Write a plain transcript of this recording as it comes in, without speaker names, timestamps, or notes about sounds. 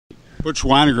Butch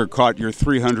Wynegar caught your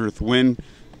 300th win,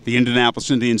 the Indianapolis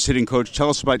Indians hitting coach. Tell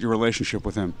us about your relationship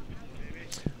with him.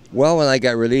 Well, when I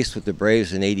got released with the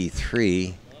Braves in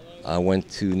 '83, I went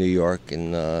to New York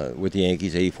and with the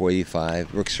Yankees, '84,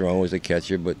 '85. Rick Cerrone was the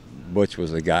catcher, but Butch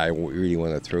was the guy I really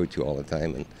wanted to throw to all the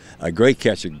time. And a great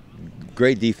catcher,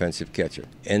 great defensive catcher.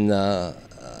 And I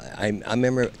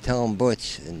remember telling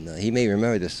Butch, and he may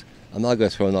remember this, I'm not going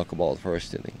to throw a knuckleball the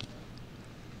first inning.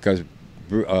 Because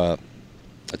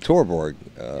Torborg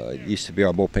used to be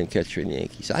our bullpen catcher in the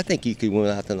Yankees. I think you could win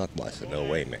without the knuckleball. I said, no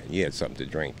way, man. You had something to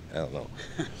drink. I don't know.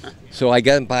 So I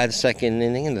got him by the second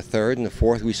inning, and the third, and the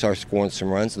fourth, we started scoring some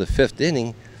runs. The fifth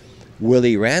inning,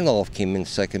 Willie Randolph came in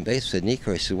second base, said,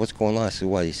 Niekro, I said, what's going on? I said,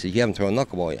 what? He said, you haven't thrown a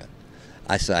knuckleball yet.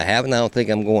 I said, I haven't. I don't think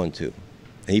I'm going to.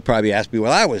 And he probably asked me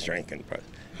what I was drinking. But,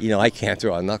 you know, I can't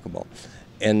throw a knuckleball.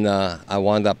 And I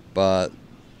wound up the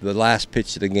last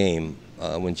pitch of the game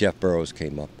when Jeff Burrows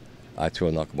came up. I threw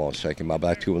a knuckleball and strike him out,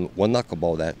 but I threw one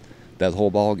knuckleball that whole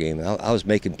ball game. I was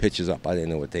making pitches up. I didn't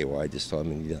know what they were. I just thought, I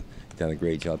mean, you done a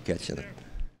great job catching it.